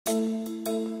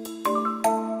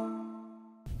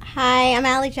Hi, I'm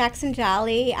Ali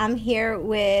Jackson-Jolley. I'm here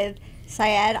with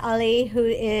Syed Ali, who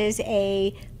is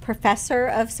a professor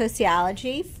of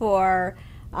sociology for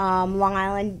Long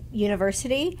Island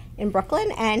University in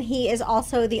Brooklyn, and he is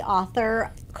also the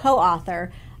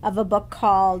co-author of a book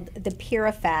called The Peer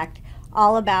Effect,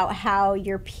 all about how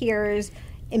your peers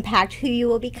impact who you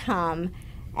will become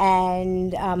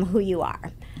and who you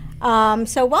are.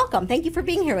 So welcome. Thank you for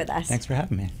being here with us. Thanks for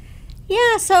having me.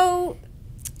 Yeah, so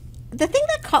one of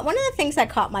the things that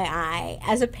caught my eye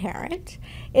as a parent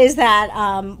is that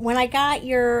when I got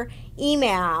your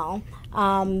email,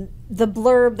 the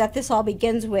blurb that this all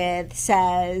begins with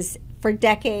says, for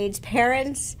decades,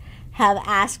 parents have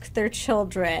asked their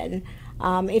children,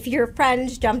 if your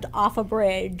friends jumped off a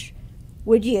bridge,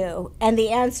 would you? And the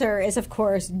answer is, of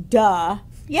course, duh,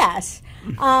 yes.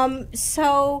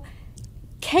 So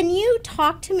can you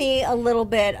talk to me a little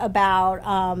bit about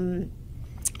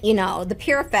the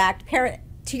peer effect?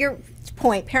 To your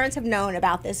point, parents have known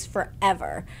about this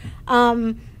forever.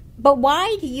 But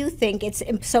why do you think it's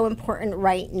so important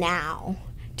right now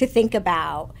to think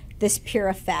about this peer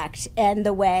effect and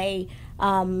the way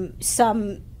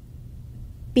some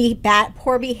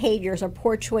poor behaviors or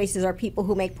poor choices or people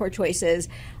who make poor choices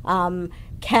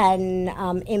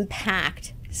can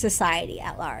impact society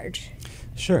at large?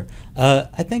 Sure.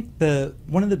 I think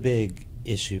one of the big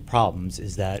problems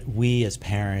is that we as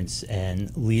parents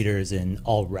and leaders in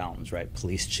all realms, right,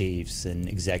 police chiefs and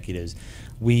executives,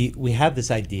 we have this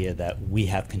idea that we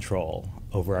have control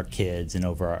over our kids and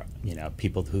over our,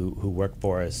 people who work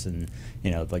for us and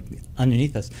like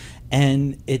underneath us,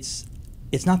 and it's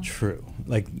not true.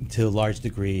 Like, to a large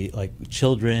degree, like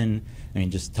children,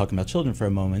 just talking about children for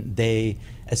a moment,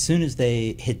 as soon as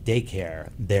they hit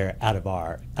daycare, they're out of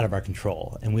our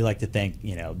control, and we like to think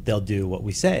they'll do what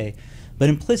we say. But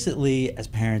implicitly, as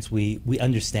parents, we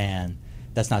understand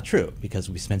that's not true, because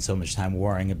we spend so much time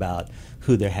worrying about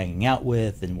who they're hanging out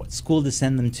with and what school to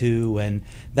send them to, and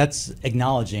that's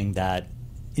acknowledging that,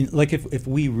 like, if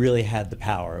we really had the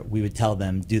power, we would tell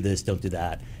them, do this, don't do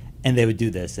that, and they would do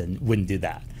this and wouldn't do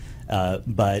that.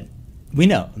 But we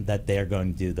know that they are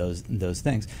going to do those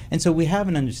things, and so we have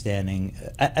an understanding,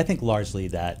 I think largely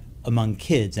that among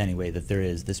kids anyway, that there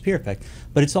is this peer effect,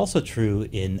 but it's also true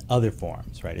in other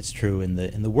forms, right? It's true in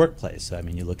the workplace. So,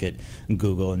 you look at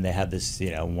Google, and they have this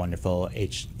wonderful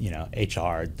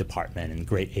HR department and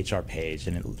great HR page,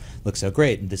 and it looks so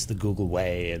great, and this is the Google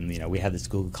way, and we have this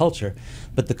Google culture,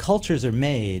 but the cultures are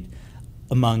made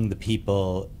among the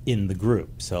people in the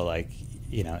group. So, like,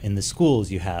 in the schools,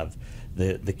 you have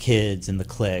the kids and the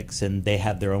cliques, and they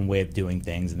have their own way of doing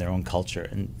things and their own culture,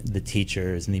 and the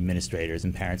teachers and the administrators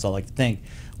and parents all like to think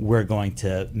we're going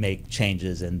to make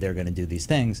changes and they're going to do these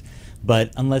things.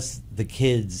 But unless the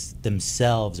kids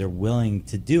themselves are willing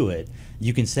to do it,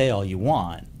 you can say all you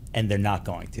want and they're not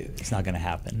going to. It's not going to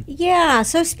happen. Yeah,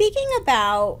 so speaking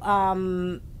about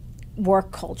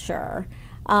work culture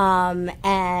and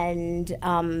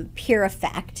peer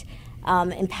effect,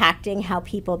 impacting how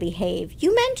people behave.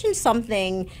 You mentioned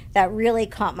something that really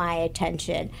caught my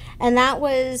attention, and that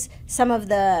was some of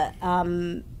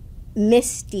the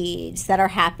misdeeds that are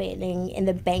happening in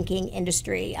the banking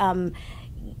industry,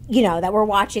 that we're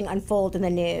watching unfold in the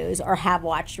news or have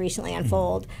watched recently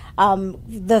unfold.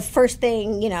 The first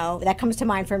thing, that comes to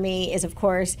mind for me is, of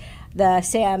course, the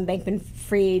Sam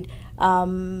Bankman-Fried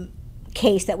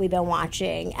case that we've been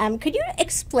watching. Could you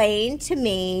explain to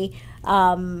me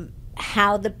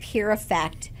how the peer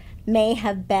effect may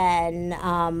have been,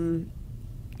 I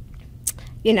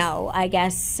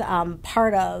guess,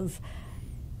 part of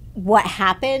what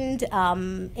happened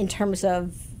in terms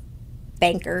of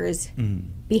bankers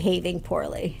behaving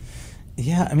poorly?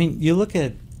 Yeah, you look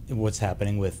at what's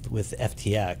happening with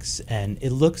FTX, and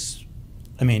it looks,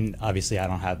 obviously I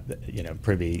don't have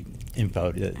privy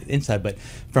info inside, but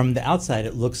from the outside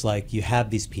it looks like you have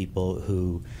these people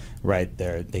who, right,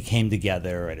 they came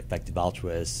together at Effective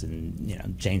Altruists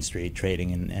and Jane Street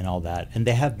trading and all that, and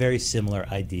they have very similar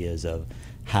ideas of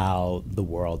how the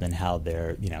world and how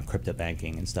their crypto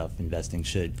banking and stuff, investing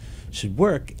should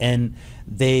work, and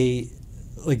they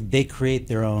create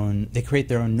their own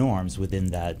norms within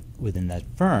that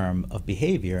firm of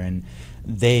behavior, and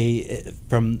they,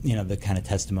 from the kind of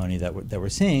testimony that we're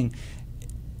seeing,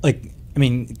 like,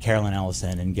 Carolyn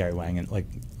Ellison and Gary Wang, and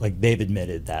like they've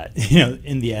admitted that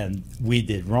in the end we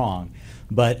did wrong,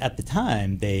 but at the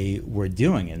time they were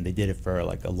doing it, and they did it for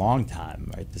like a long time,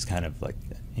 right? This kind of like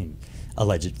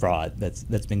alleged fraud that's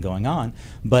been going on,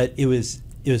 but it was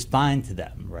fine to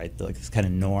them, right? Like this kind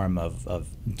of norm of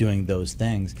doing those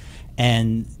things,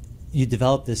 and you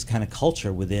develop this kind of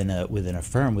culture within a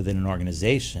firm, within an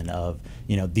organization of,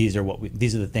 these are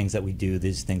the things that we do,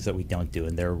 these are things that we don't do,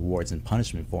 and there are rewards and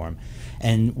punishment for them.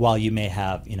 And while you may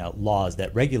have laws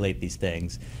that regulate these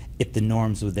things, if the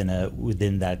norms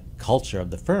within that culture of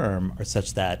the firm are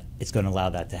such that it's going to allow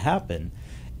that to happen,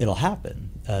 it'll happen.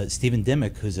 Stephen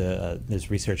Dimmock, who's this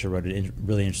researcher, wrote a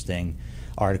really interesting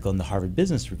article in the Harvard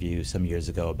Business Review some years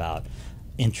ago about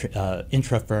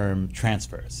intra-firm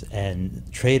transfers, and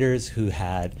traders who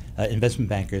had investment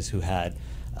bankers who had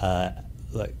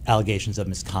allegations of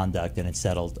misconduct and had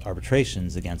settled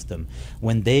arbitrations against them.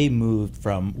 When they moved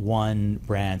from one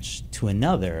branch to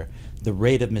another, the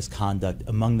rate of misconduct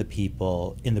among the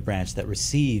people in the branch that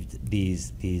received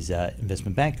these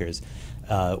investment bankers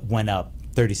went up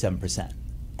 37%.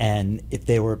 And if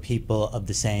they were people of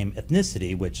the same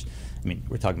ethnicity, which,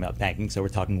 we're talking about banking, so we're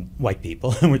talking white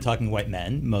people, and we're talking white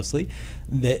men mostly,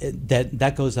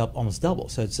 that goes up almost double.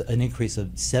 So it's an increase of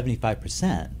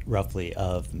 75% roughly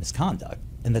of misconduct,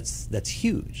 and that's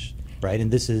huge, right?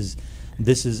 And this is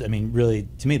really,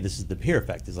 to me, this is the peer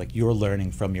effect. It's like you're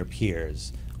learning from your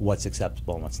peers what's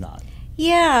acceptable and what's not.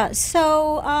 Yeah.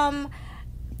 So.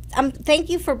 Thank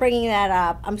you for bringing that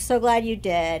up. I'm so glad you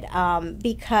did,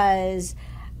 because,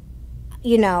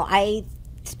 I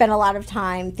spent a lot of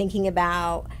time thinking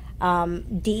about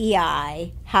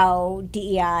DEI, how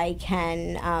DEI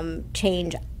can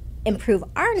improve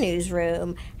our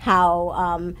newsroom,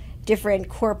 how different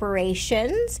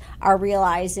corporations are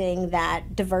realizing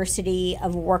that diversity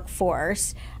of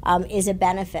workforce is a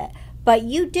benefit. But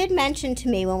you did mention to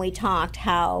me when we talked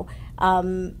how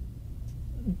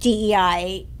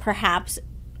DEI perhaps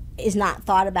is not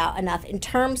thought about enough in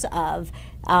terms of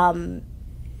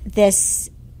this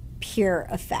peer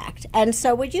effect. And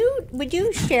so would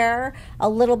you share a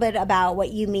little bit about what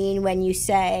you mean when you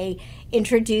say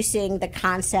introducing the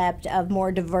concept of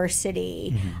more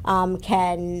diversity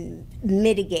can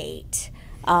mitigate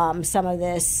some of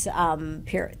this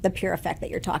the peer effect that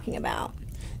you're talking about?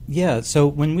 Yeah, so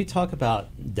when we talk about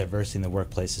diversity in the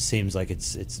workplace, it seems like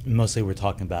it's mostly we're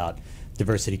talking about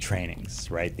diversity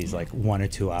trainings, right? These like 1 or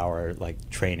 2 hour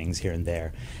trainings here and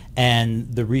there.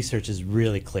 And the research is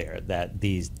really clear that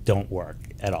these don't work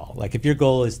at all. Like if your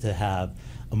goal is to have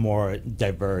a more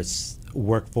diverse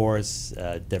workforce,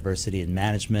 diversity in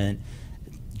management,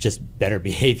 just better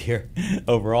behavior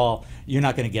overall, you're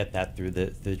not going to get that through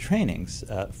the trainings.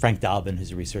 Frank Dobbin,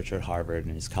 who's a researcher at Harvard,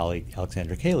 and his colleague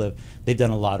Alexandra Caleb, they've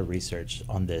done a lot of research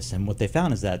on this. And what they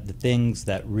found is that the things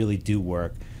that really do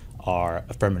work are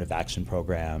affirmative action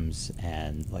programs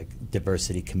and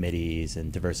diversity committees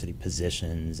and diversity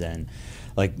positions, and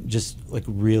just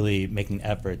really making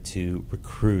effort to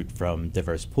recruit from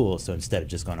diverse pools. So instead of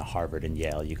just going to Harvard and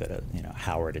Yale, you go to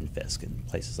Howard and Fisk and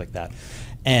places like that.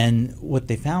 And what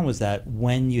they found was that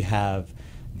when you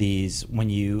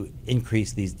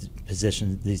increase these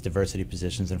positions, these diversity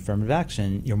positions in affirmative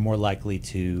action, you're more likely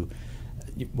to,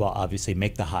 well, obviously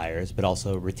make the hires, but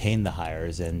also retain the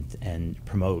hires and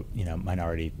promote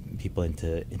minority people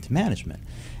into management.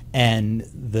 And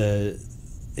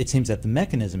it seems that the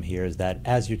mechanism here is that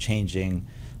as you're changing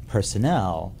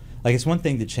personnel, it's one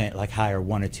thing to hire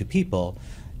 1 or 2 people,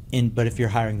 but if you're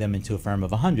hiring them into a firm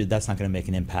of 100, that's not going to make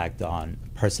an impact on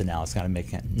personnel. It's not going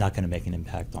to make an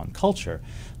impact on culture.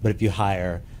 But if you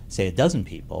hire, say, 12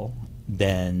 people,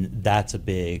 then that's a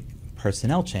big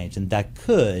personnel change, and that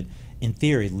could, in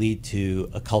theory, lead to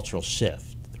a cultural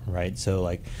shift, right?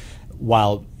 So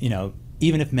while,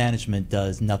 even if management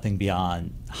does nothing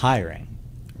beyond hiring,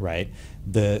 right,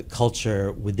 the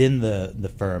culture within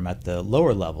the firm at the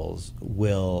lower levels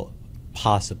will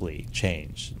possibly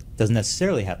change. Doesn't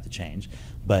necessarily have to change,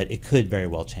 but it could very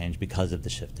well change because of the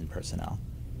shift in personnel.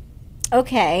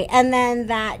 Okay, and then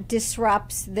that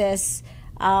disrupts this,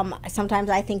 sometimes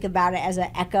I think about it as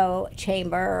an echo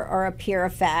chamber or a peer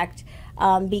effect,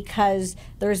 because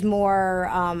there's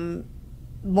more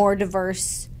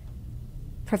diverse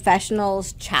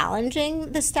professionals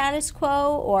challenging the status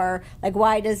quo, or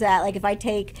why does that, if I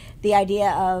take the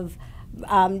idea of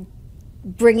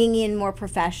bringing in more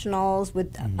professionals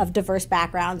of diverse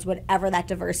backgrounds, whatever that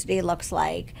diversity looks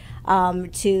like,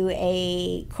 to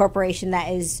a corporation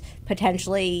that is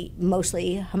potentially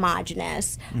mostly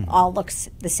homogenous, all looks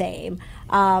the same.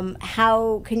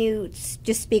 How can you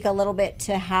just speak a little bit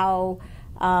to how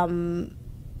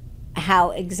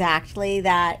exactly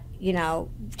that,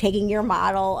 taking your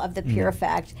model of the peer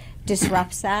effect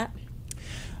disrupts that?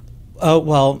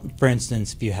 Well, for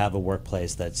instance, if you have a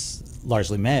workplace that's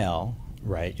largely male,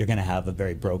 right, you're going to have a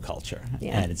very bro culture,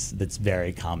 and that's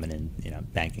very common in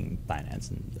banking, finance,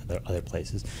 and other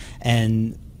places.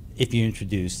 And if you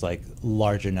introduce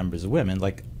larger numbers of women,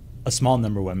 a small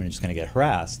number of women are just going to get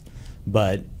harassed,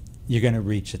 but you're going to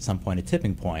reach at some point a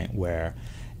tipping point where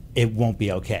it won't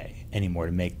be okay anymore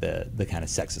to make the kind of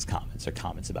sexist comments or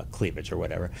comments about cleavage or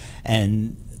whatever.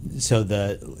 And so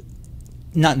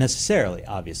not necessarily,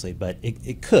 obviously, but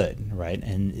it could, right?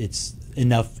 And it's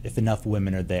enough, if enough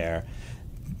women are there,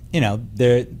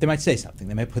 they might say something.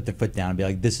 They might put their foot down and be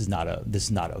like, this is not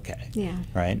okay. Yeah.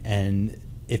 Right? And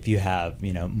if you have,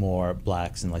 more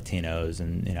blacks and Latinos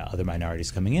and, other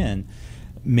minorities coming in,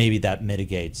 maybe that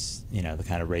mitigates, the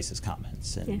kind of racist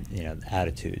comments and,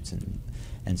 attitudes and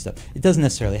stuff. It doesn't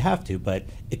necessarily have to, but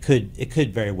it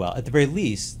could very well. At the very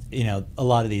least, a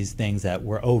lot of these things that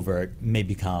were overt may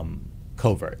become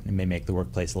covert and may make the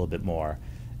workplace a little bit more,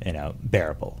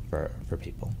 bearable for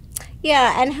people.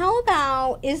 Yeah, and how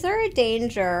about, is there a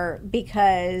danger,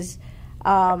 because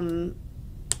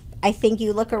I think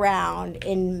you look around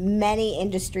in many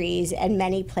industries and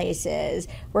many places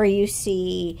where you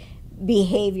see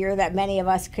behavior that many of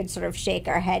us could sort of shake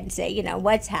our head and say,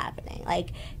 what's happening?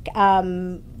 Like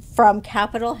from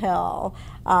Capitol Hill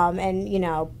and,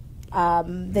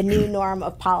 the new norm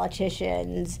of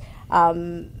politicians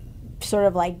sort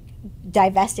of like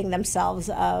divesting themselves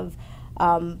of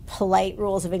polite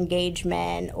rules of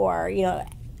engagement, or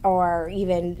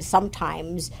even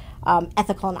sometimes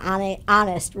ethical and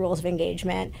honest rules of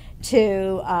engagement,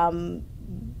 to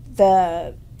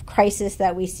the crisis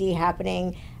that we see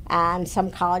happening on some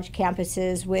college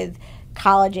campuses with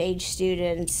college-age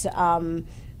students,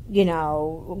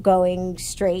 going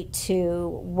straight to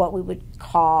what we would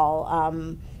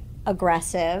call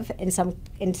aggressive, in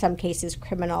some cases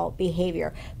criminal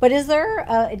behavior. But is there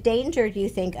a danger, do you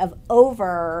think, of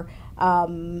over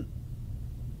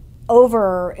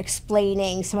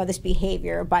explaining some of this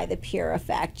behavior by the peer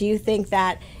effect? Do you think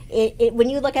that when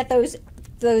you look at those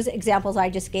examples I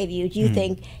just gave you, do you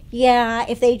think,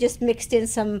 if they just mixed in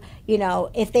some,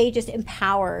 if they just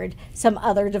empowered some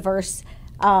other diverse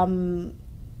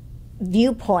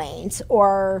viewpoints,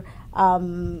 or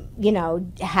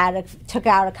took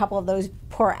out a couple of those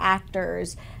poor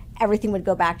actors, everything would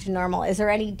go back to normal? Is there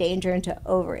any danger into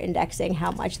over-indexing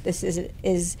how much this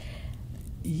is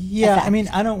Yeah, effect? I mean,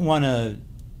 I don't want to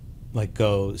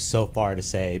go so far to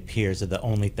say peers are the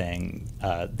only thing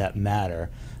that matter,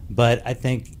 but I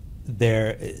think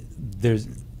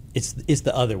it's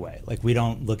the other way. We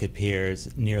don't look at peers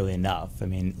nearly enough. I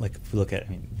mean, if we look at,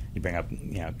 you bring up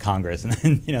Congress and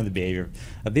then the behavior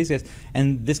of these guys,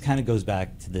 and this kind of goes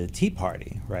back to the Tea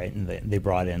Party, right? And they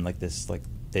brought in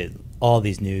all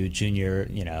these new junior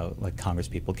Congress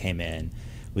people came in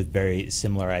with very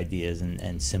similar ideas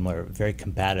and similar, very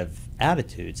combative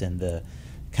attitudes, and the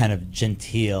kind of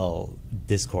genteel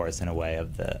discourse in a way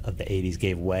of the 80s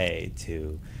gave way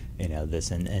to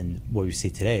this, and what we see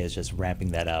today is just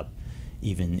ramping that up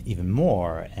even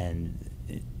more. And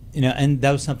and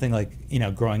that was something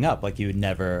growing up, you would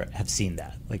never have seen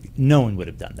that. No one would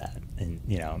have done that, and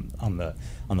on the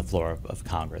floor of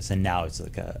Congress. And now it's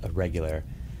a regular,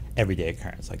 everyday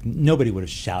occurrence. Nobody would have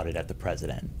shouted at the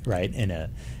president, right, in a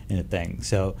thing.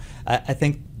 So I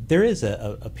think there is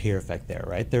a peer effect there,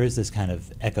 right? There is this kind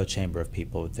of echo chamber of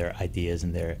people with their ideas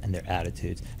and their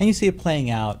attitudes, and you see it playing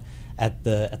out at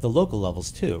the local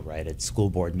levels too, right? At school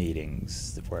board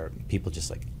meetings, where people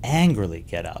just angrily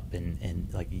get up and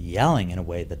yelling in a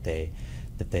way that they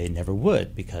never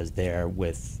would, because they're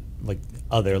with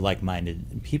other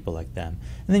like-minded people like them.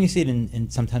 And then you see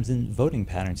it sometimes in voting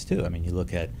patterns too. I mean, you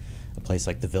look at a place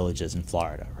like the Villages in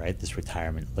Florida, right? This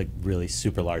retirement, really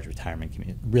super large retirement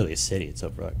community, really a city. It's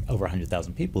over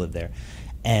 100,000 people live there,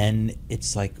 and it's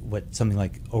something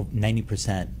like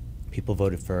 90% people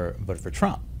voted for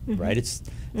Trump. Mm-hmm. Right? It's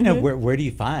where do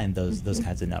you find those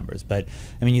kinds of numbers? But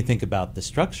I mean, you think about the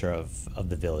structure of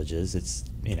the Villages. It's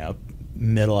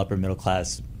upper middle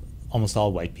class, almost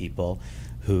all white people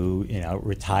who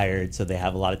retired, so they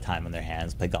have a lot of time on their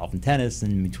hands, play golf and tennis,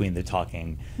 and in between they're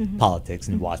talking politics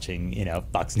and watching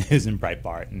Fox News and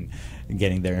Breitbart and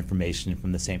getting their information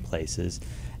from the same places,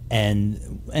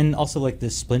 and also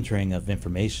this splintering of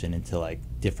information into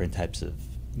different types of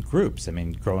groups. I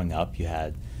mean, growing up, you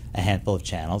had a handful of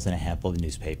channels and a handful of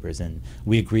newspapers, and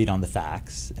we agreed on the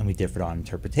facts and we differed on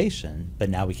interpretation, but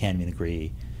now we can't even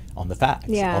agree on the facts.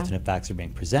 Yeah. Alternate facts are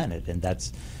being presented, and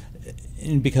that's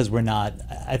because we're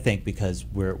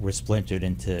splintered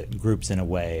into groups in a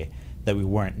way that we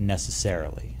weren't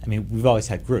necessarily. I mean, we've always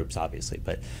had groups, obviously,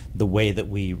 but the way that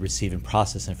we receive and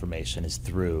process information is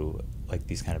through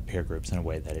these kind of peer groups in a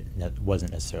way that it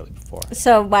wasn't necessarily before.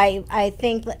 So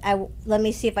let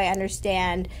me see if I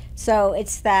understand. So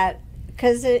it's that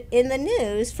because in the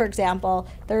news, for example,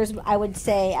 there's, I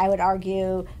would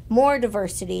argue, more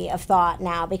diversity of thought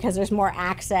now because there's more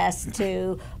access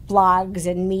to blogs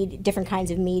and different kinds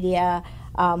of media.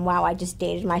 Wow, I just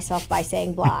dated myself by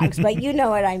saying blogs, but you know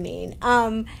what I mean.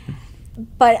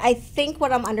 But I think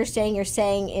what I'm understanding you're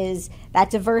saying is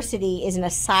that diversity isn't a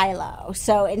silo.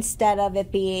 So instead of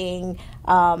it being,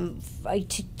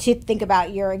 to think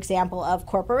about your example of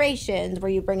corporations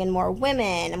where you bring in more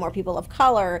women and more people of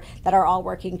color that are all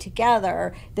working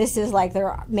together, this is like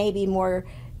there may be more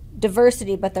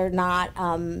diversity, but they're not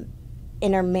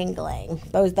intermingling.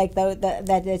 Those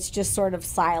that it's just sort of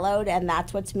siloed, and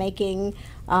that's what's making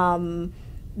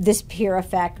this peer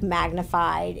effect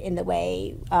magnified in the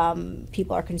way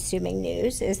people are consuming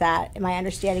news. Am I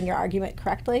understanding your argument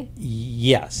correctly?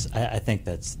 Yes, I think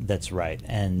that's right.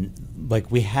 And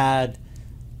like we had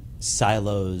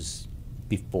silos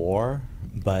before,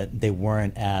 but they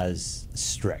weren't as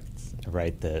strict,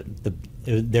 right?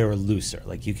 They were looser.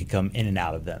 Like you could come in and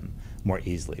out of them more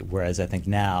easily. Whereas I think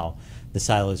now the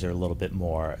silos are a little bit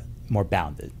more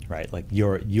bounded, right? Like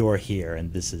you're here,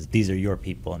 and these are your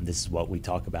people, and this is what we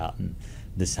talk about, and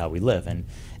this is how we live. And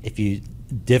if you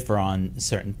differ on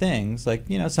certain things, like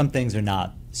some things are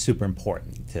not super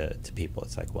important to people.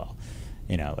 It's like, well,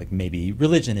 like maybe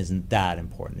religion isn't that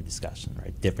important in discussion,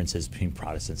 right? Differences between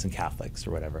Protestants and Catholics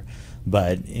or whatever.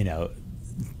 But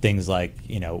things like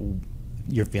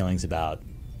your feelings about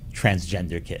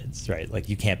transgender kids, right? Like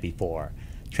you can't be for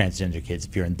transgender kids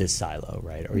if you're in this silo,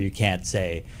 right? Or you can't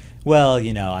say, well,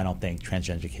 I don't think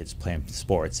transgender kids play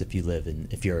sports if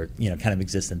you're kind of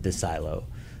exist in this silo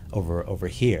over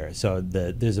here. So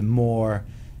there's a more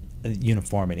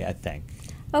uniformity, I think.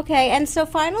 Okay, and so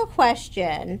final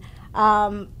question.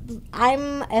 I'm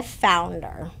a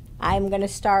founder. I'm going to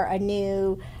start a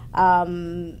new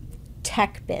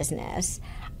tech business.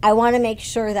 I want to make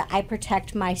sure that I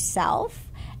protect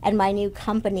myself and my new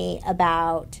company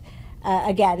about,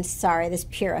 this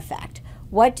peer effect.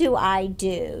 What do I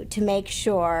do to make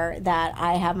sure that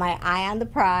I have my eye on the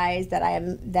prize, that I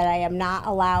am not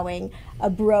allowing a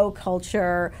bro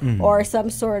culture or some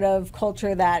sort of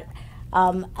culture that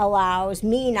allows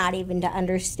me not even to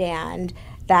understand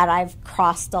that I've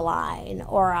crossed the line,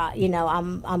 or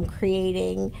I'm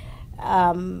creating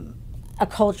a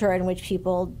culture in which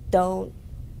people don't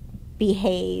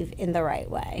behave in the right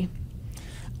way?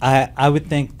 I would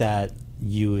think that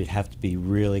you would have to be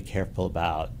really careful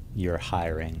about your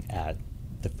hiring at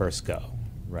the first go,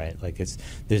 right? Like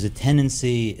there's a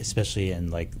tendency, especially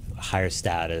in like higher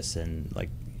status and like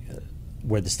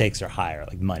where the stakes are higher,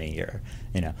 like money or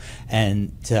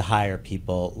and to hire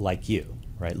people like you,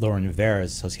 right? Lauren Rivera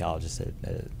is a sociologist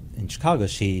in Chicago.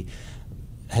 She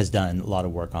has done a lot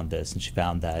of work on this, and she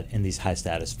found that in these high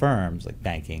status firms like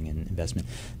banking and investment,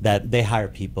 that they hire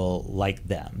people like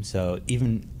them. So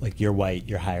even like you're white,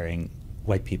 you're hiring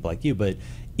white people like you, but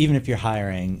even if you're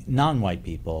hiring non-white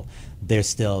people, they're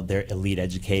elite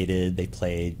educated, they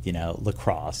played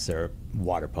lacrosse or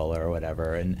water polo or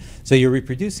whatever, and so you're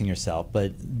reproducing yourself,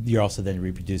 but you're also then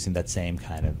reproducing that same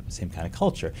kind of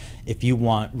culture. If you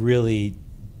want really,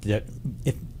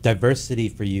 if diversity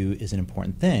for you is an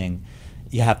important thing,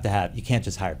 you can't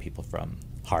just hire people from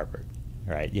Harvard,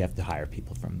 right? You have to hire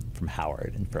people from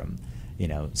Howard and from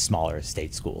smaller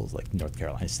state schools like North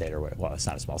Carolina State, or well, it's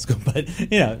not a small school, but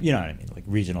you know what I mean, like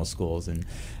regional schools, and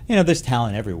there's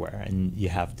talent everywhere, and you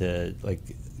have to like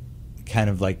kind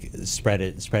of like spread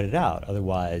it out.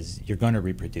 Otherwise, you're going to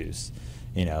reproduce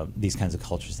these kinds of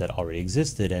cultures that already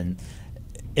existed, and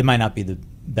it might not be the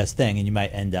best thing, and you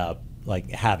might end up like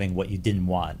having what you didn't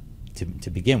want to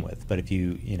begin with. But if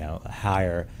you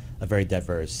hire a very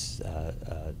diverse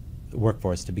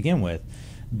workforce to begin with,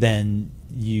 then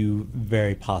you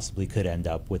very possibly could end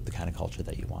up with the kind of culture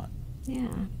that you want. Yeah,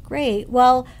 great.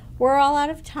 Well, we're all out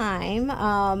of time,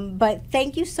 but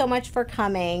thank you so much for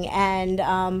coming. And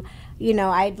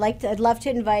I'd love to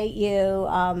invite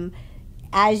you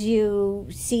as you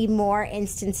see more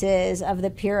instances of the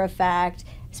peer effect,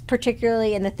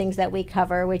 particularly in the things that we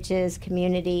cover, which is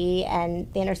community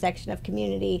and the intersection of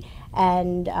community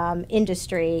and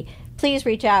industry. Please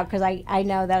reach out, because I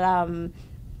know that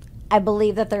I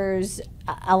believe that there's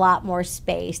a lot more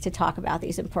space to talk about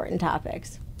these important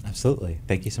topics. Absolutely.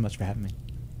 Thank you so much for having me.